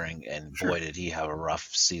considering, and Sure. boy, did he have a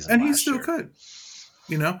rough season. And he still could.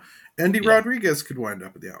 Andy Rodriguez could wind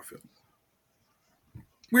up at the outfield.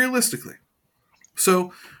 Realistically.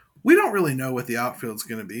 So we don't really know what the outfield's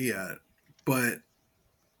going to be yet, but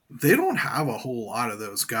they don't have a whole lot of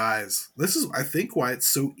those guys. This is, I think, why it's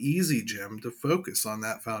so easy, Jim, to focus on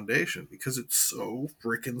that foundation, because it's so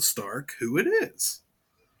freaking stark who it is.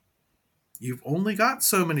 You've only got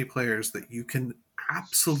so many players that you can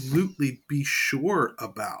absolutely be sure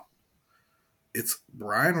about. It's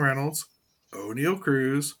Brian Reynolds, O'Neal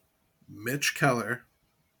Cruz, Mitch Keller,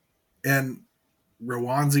 and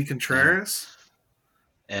Rowanzi Contreras.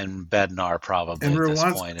 And Bednar probably at this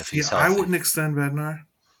point, if he's healthy. I wouldn't extend Bednar.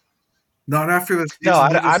 Not after this. No,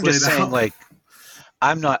 I'm just saying, like,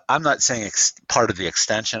 I'm not saying part of the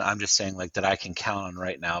extension. I'm just saying, like, that I can count on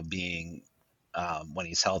right now being, when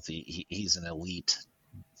he's healthy, he's an elite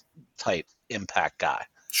type impact guy.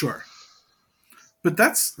 Sure. But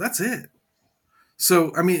that's it.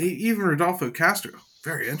 So, I mean, even Rodolfo Castro,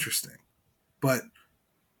 very interesting. But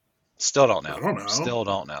still don't know. I don't know. Still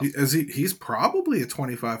don't know. He's probably a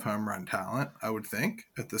 25 home run talent, I would think,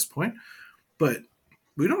 at this point. But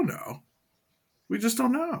we don't know. We just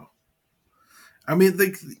don't know. I mean,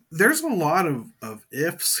 there's a lot of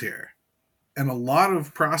ifs here and a lot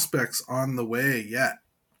of prospects on the way yet.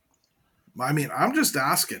 I mean, I'm just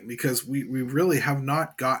asking because we really have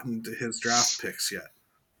not gotten to his draft picks yet.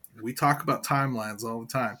 We talk about timelines all the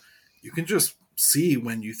time. You can just see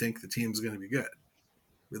when you think the team's going to be good.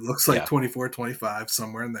 It looks like 24, 25,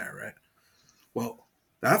 somewhere in there, right? Well,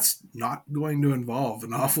 that's not going to involve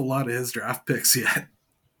an awful lot of his draft picks yet.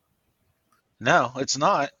 No, it's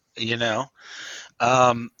not, Look.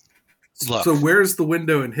 So where's the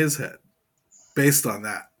window in his head based on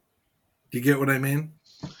that? Do you get what I mean?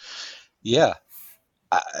 Yeah.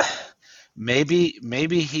 Maybe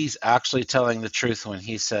he's actually telling the truth when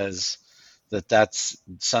he says that that's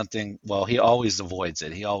something. Well, he always avoids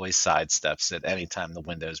it. He always sidesteps it anytime the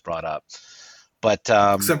window is brought up. But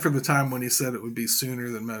Except for the time when he said it would be sooner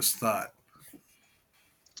than most thought.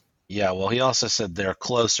 yeah, well, he also said they're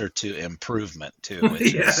closer to improvement too, which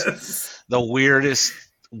is Yes. the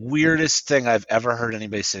weirdest thing I've ever heard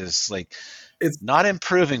anybody say. Is like It's not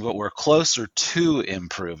improving, but we're closer to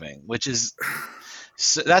improving, which is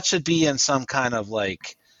that should be in some kind of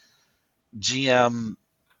like GM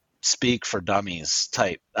speak for dummies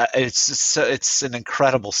type. It's an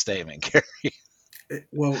incredible statement, Gary.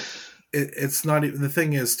 it's not even, the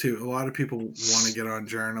thing is too, a lot of people want to get on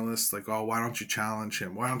journalists like, oh, why don't you challenge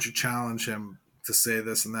him? Why don't you challenge him to say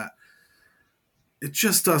this and that? It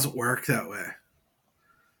just doesn't work that way.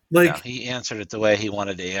 No, Like, he answered it the way he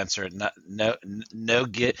wanted to answer it. No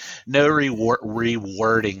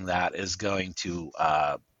rewording that is going to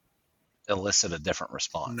elicit a different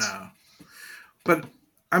response. no. But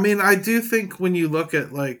I mean, I do think when you look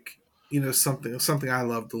at, like, something I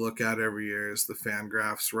love to look at every year is the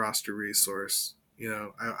Fangraphs roster resource.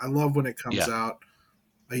 I love when it comes Yeah. out.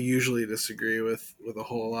 I usually disagree with a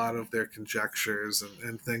whole lot of their conjectures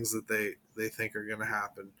and things that they think are going to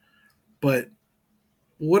happen. But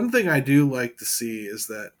one thing I do like to see is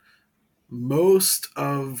that most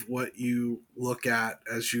of what you look at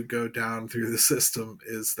as you go down through the system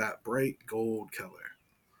is that bright gold color.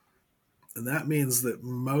 And that means that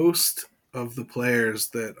most of the players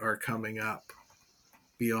that are coming up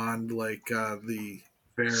beyond, like, the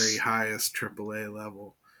very highest AAA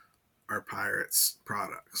level are Pirates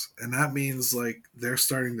products. And that means, like, they're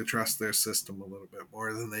starting to trust their system a little bit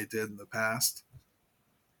more than they did in the past.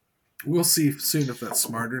 We'll see soon if that's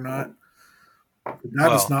smart or not. But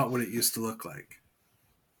that is Well, not what it used to look like.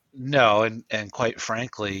 no, and quite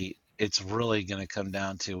frankly, it's really going to come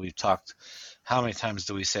down to, we've talked, how many times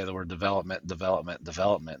do we say the word development, development,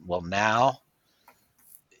 development? Well, now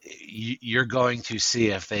you're going to see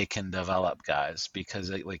if they can develop guys, because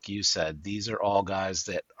like you said, these are all guys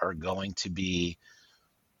that are going to be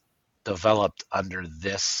developed under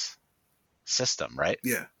this system, right?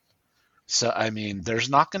 Yeah. So, I mean, there's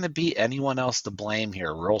not going to be anyone else to blame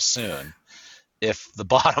here real soon if the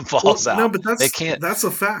bottom falls No, out. but They can't. that's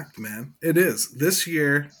a fact, man. It is. This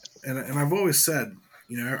year, and I've always said,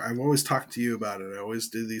 I've always talked to you about it. I always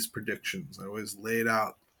do these predictions. I always laid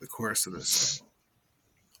out the course of this thing.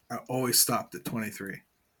 I always stopped at 23.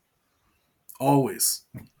 Always.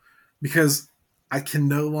 Because I can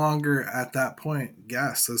no longer at that point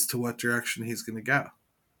guess as to what direction he's going to go.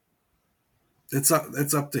 It's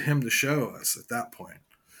up to him to show us at that point.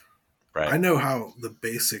 Right. I know how the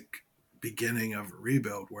basic beginning of a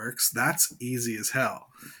rebuild works. That's easy as hell.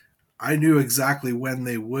 I knew exactly when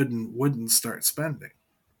they wouldn't start spending.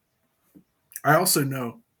 I also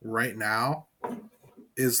know right now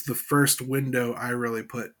is the first window I really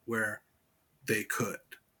put where they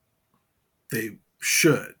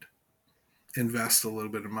should invest a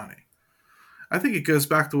little bit of money. I think it goes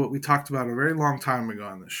back to what we talked about a very long time ago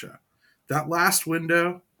on this show. That last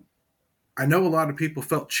window, I know a lot of people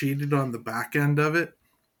felt cheated on the back end of it.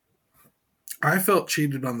 I felt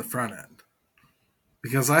cheated on the front end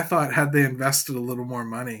because I thought had they invested a little more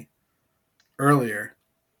money earlier,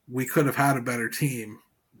 we could have had a better team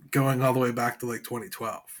going all the way back to like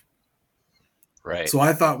 2012. Right. So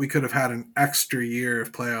I thought we could have had an extra year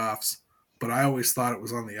of playoffs, but I always thought it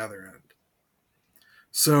was on the other end.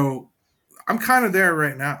 So I'm kind of there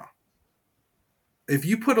right now. If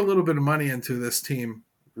you put a little bit of money into this team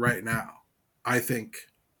right now, I think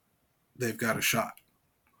they've got a shot.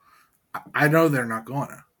 I know they're not going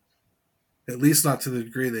to, at least not to the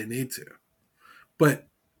degree they need to. But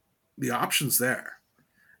the option's there.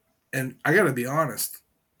 And I got to be honest,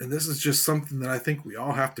 and this is just something that I think we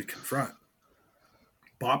all have to confront.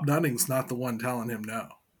 Bob Dunning's not the one telling him no.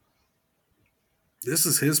 This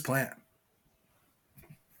is his plan.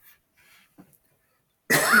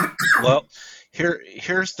 Well,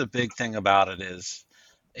 here's the big thing about it is,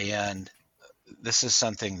 and this is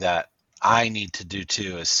something that I need to do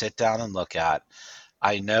too, is sit down and look at.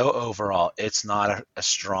 I know overall it's not a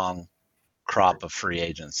strong crop of free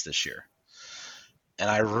agents this year. And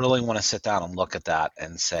I really want to sit down and look at that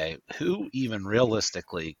and say, who even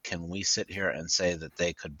realistically can we sit here and say that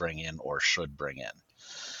they could bring in or should bring in?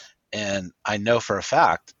 And I know for a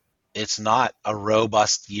fact it's not a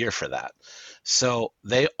robust year for that. So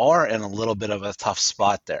they are in a little bit of a tough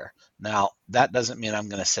spot there. Now, that doesn't mean I'm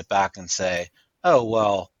going to sit back and say, oh,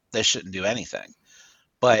 well, they shouldn't do anything.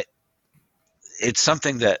 But it's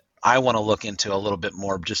something that I want to look into a little bit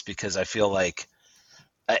more, just because I feel like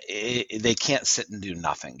they can't sit and do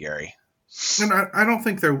nothing, Gary. And I don't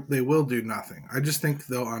think they will do nothing. I just think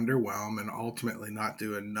they'll underwhelm and ultimately not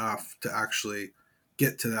do enough to actually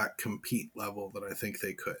get to that compete level that I think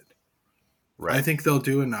they could. I Right. think they'll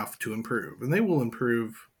do enough to improve, and they will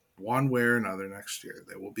improve one way or another next year.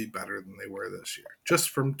 They will be better than they were this year, just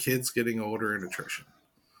from kids getting older and attrition.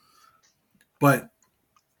 But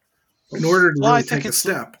in order to Well, I really think take a it's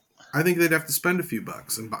step, I think they'd have to spend a few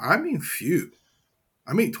bucks. And I mean few.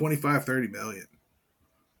 I mean 25, 30 million.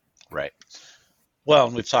 right. Well,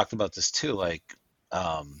 and we've talked about this too. Like,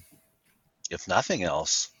 um, if nothing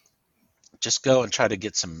else, just go and try to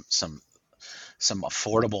get some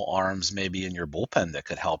affordable arms maybe in your bullpen that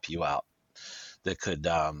could help you out, that could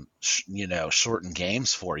shorten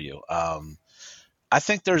games for you. I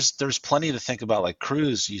think there's plenty to think about. Like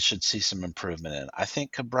Cruz, you should see some improvement in. I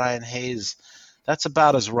think Cabrian Hayes, that's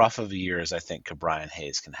about as rough of a year as I think Cabrian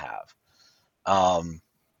Hayes can have. Um,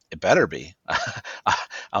 it better be.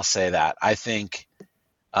 I'll say that. I think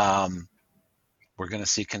um, we're going to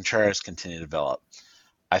see Contreras continue to develop.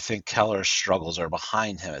 I think Keller's struggles are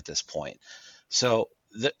behind him at this point. So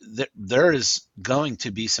there is going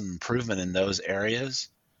to be some improvement in those areas.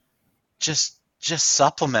 Just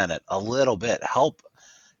supplement it a little bit. Help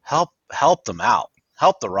them out.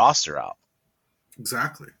 Help the roster out.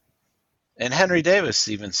 Exactly. And Henry Davis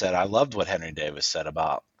even said, I loved what Henry Davis said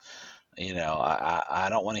about, I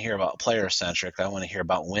don't want to hear about player centric. I want to hear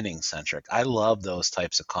about winning centric. I love those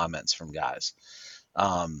types of comments from guys,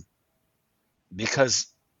 um, because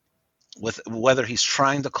with whether he's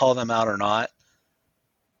trying to call them out or not,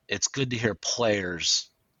 it's good to hear players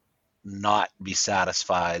not be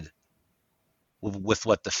satisfied with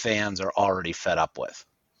what the fans are already fed up with.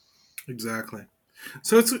 Exactly.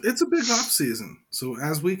 So it's a big off season. So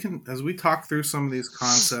as we talk through some of these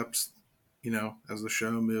concepts, as the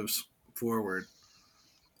show moves forward,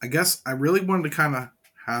 I guess I really wanted to kind of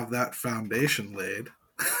have that foundation laid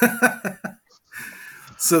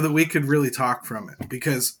so that we could really talk from it.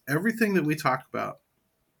 Because everything that we talk about,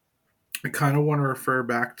 I kind of want to refer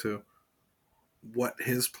back to what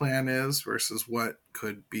his plan is versus what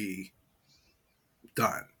could be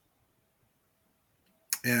done.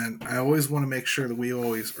 And I always want to make sure that we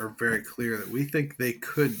always are very clear that we think they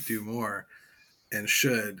could do more and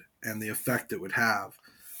should, and the effect it would have.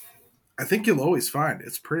 I think you'll always find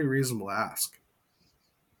it's pretty reasonable to ask.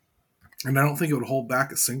 And I don't think it would hold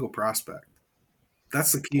back a single prospect.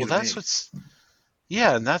 That's the key Well, to me.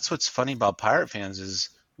 and that's what's funny about Pirate fans is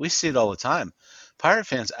we see it all the time. Pirate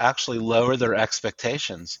fans actually lower their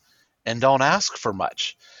expectations and don't ask for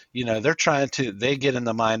much. They get in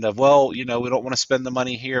the mind of, well, we don't want to spend the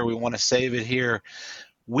money here. We want to save it here.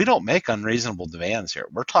 We don't make unreasonable demands here.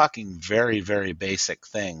 We're talking very, very basic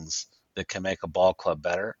things that can make a ball club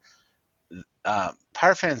better.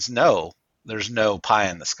 Pirate fans know there's no pie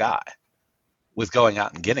in the sky with going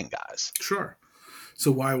out and getting guys. Sure.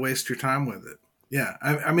 So why waste your time with it? Yeah.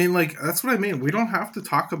 I mean, like, that's what I mean. We don't have to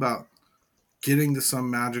talk about getting to some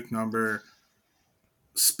magic number,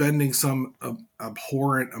 spending some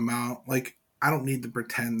abhorrent amount. Like, I don't need to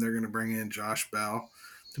pretend they're going to bring in Josh Bell.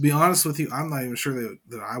 To be honest with you, I'm not even sure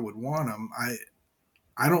that I would want him.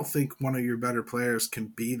 I don't think one of your better players can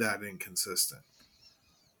be that inconsistent,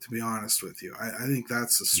 to be honest with you. I think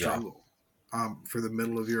that's a struggle for the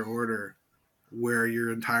middle of your order, where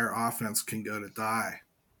your entire offense can go to die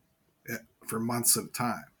for months at a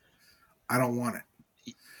time. I don't want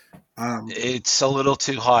it. It's a little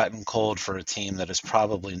too hot and cold for a team that is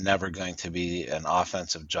probably never going to be an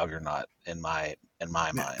offensive juggernaut in my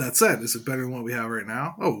mind. That said, is it better than what we have right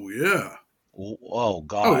now? Oh yeah. Oh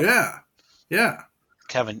God. Oh yeah. Yeah.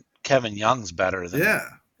 Kevin Young's better than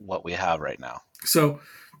what we have right now. So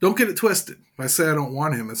don't get it twisted. If I say I don't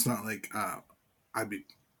want him, it's not like I'd be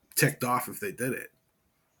ticked off if they did it.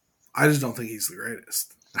 I just don't think he's the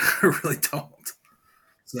greatest. I really don't.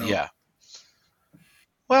 So. Yeah.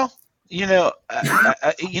 Well,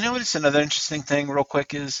 what's another interesting thing, real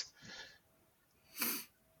quick, is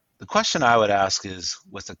the question I would ask is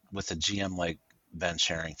with a GM like Ben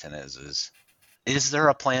Cherington is there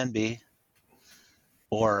a plan B,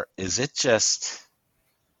 or is it just,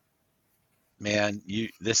 man,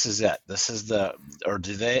 this is it, or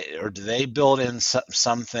do they build in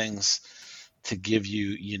some things to give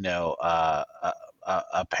you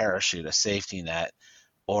a parachute, a safety net,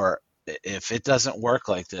 or if it doesn't work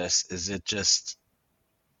like this, is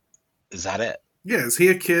that it? Yeah, is he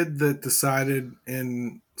a kid that decided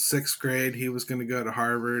in 6th grade he was going to go to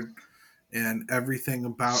Harvard, and everything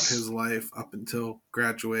about his life up until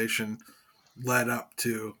graduation led up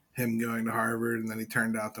to him going to Harvard, and then he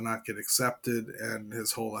turned out to not get accepted, and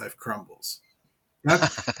his whole life crumbles?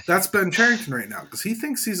 That's Ben Cherington right now, because he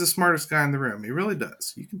thinks he's the smartest guy in the room. He really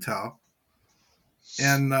does. You can tell.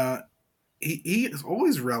 And he has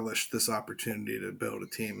always relished this opportunity to build a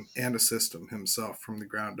team and a system himself from the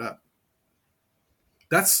ground up.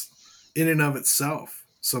 That's in and of itself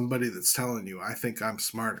somebody that's telling you, I think I'm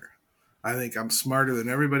smarter. I think I'm smarter than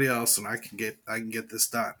everybody else, and I can get this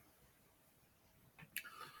done.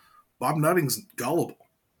 Bob Nutting's gullible.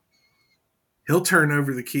 He'll turn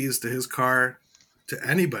over the keys to his car to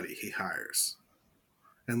anybody he hires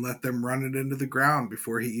and let them run it into the ground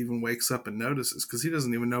before he even wakes up and notices, because he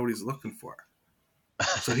doesn't even know what he's looking for.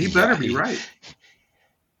 So he better be right.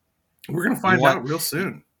 We're going to find out real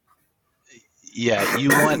soon. Yeah, you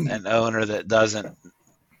want an owner that doesn't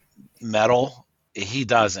meddle. He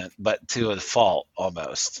doesn't, but to a fault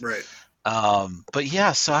almost. Right. But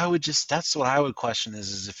yeah, so I would that's what I would question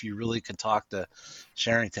is if you really could talk to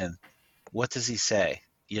Cherington, what does he say?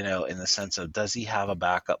 You know, in the sense of, does he have a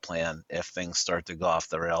backup plan if things start to go off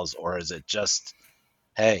the rails, or is it just,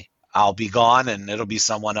 hey, I'll be gone and it'll be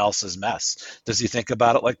someone else's mess? Does he think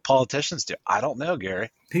about it like politicians do? I don't know,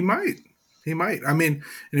 Gary. He might. I mean,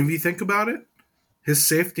 and if you think about it, his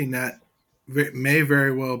safety net may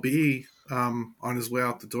very well be on his way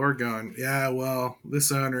out the door going, yeah, well, this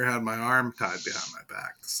owner had my arm tied behind my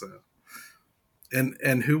back. So,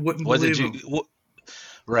 and who wouldn't believe him?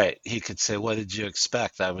 Right. He could say, what did you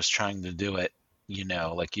expect? I was trying to do it, you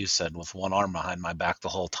know, like you said, with one arm behind my back the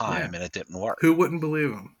whole time, and it didn't work. Who wouldn't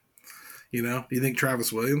believe him? You know, do you think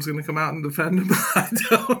Travis Williams is going to come out and defend him? I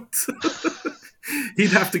don't.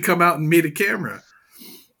 He'd have to come out and meet a camera.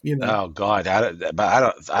 You know. Oh God, I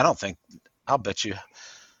don't think. I'll bet you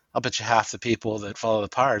half the people that follow the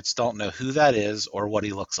Pirates don't know who that is or what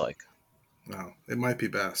he looks like. No, it might be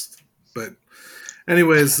best. But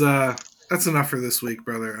anyways, that's enough for this week,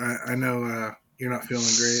 brother. I know you're not feeling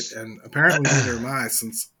great, and apparently neither am I,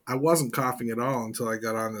 since I wasn't coughing at all until I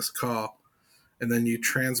got on this call, and then you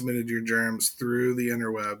transmitted your germs through the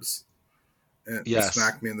interwebs and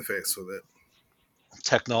smacked me in the face with it.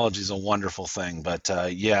 Technology is a wonderful thing, but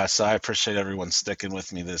so I appreciate everyone sticking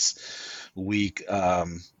with me this week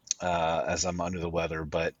as I'm under the weather.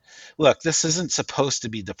 But look, this isn't supposed to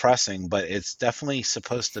be depressing, but it's definitely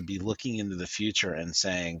supposed to be looking into the future and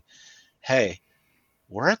saying, hey,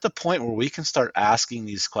 we're at the point where we can start asking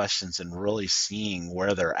these questions and really seeing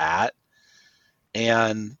where they're at.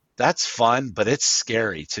 And that's fun, but it's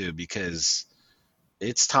scary too, because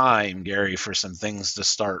it's time, Gary, for some things to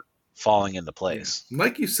start falling into place.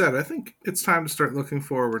 Like you said, I think it's time to start looking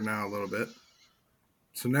forward now a little bit.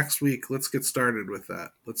 So next week, let's get started with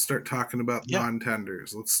that. Let's start talking about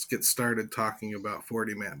non-tenders. Let's get started talking about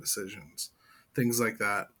 40-man decisions, things like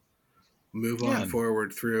that. Move on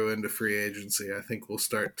forward through into free agency. I think we'll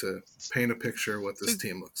start to paint a picture of what this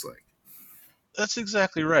team looks like. That's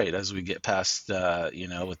exactly right. As we get past, with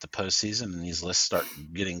the postseason and these lists start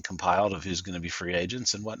getting compiled of who's going to be free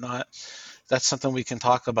agents and whatnot, that's something we can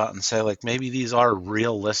talk about and say, like, maybe these are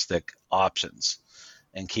realistic options,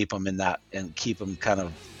 and keep them in that, and keep them kind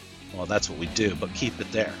of, well, that's what we do, but keep it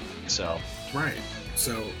there. So right.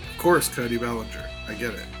 So of course, Cody Bellinger. I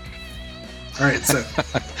get it. All right. So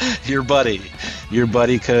your buddy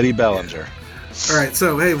Cody Bellinger. All right.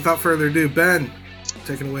 So hey, without further ado, Ben,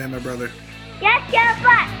 take it away, my brother. Yes, your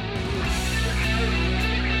butt.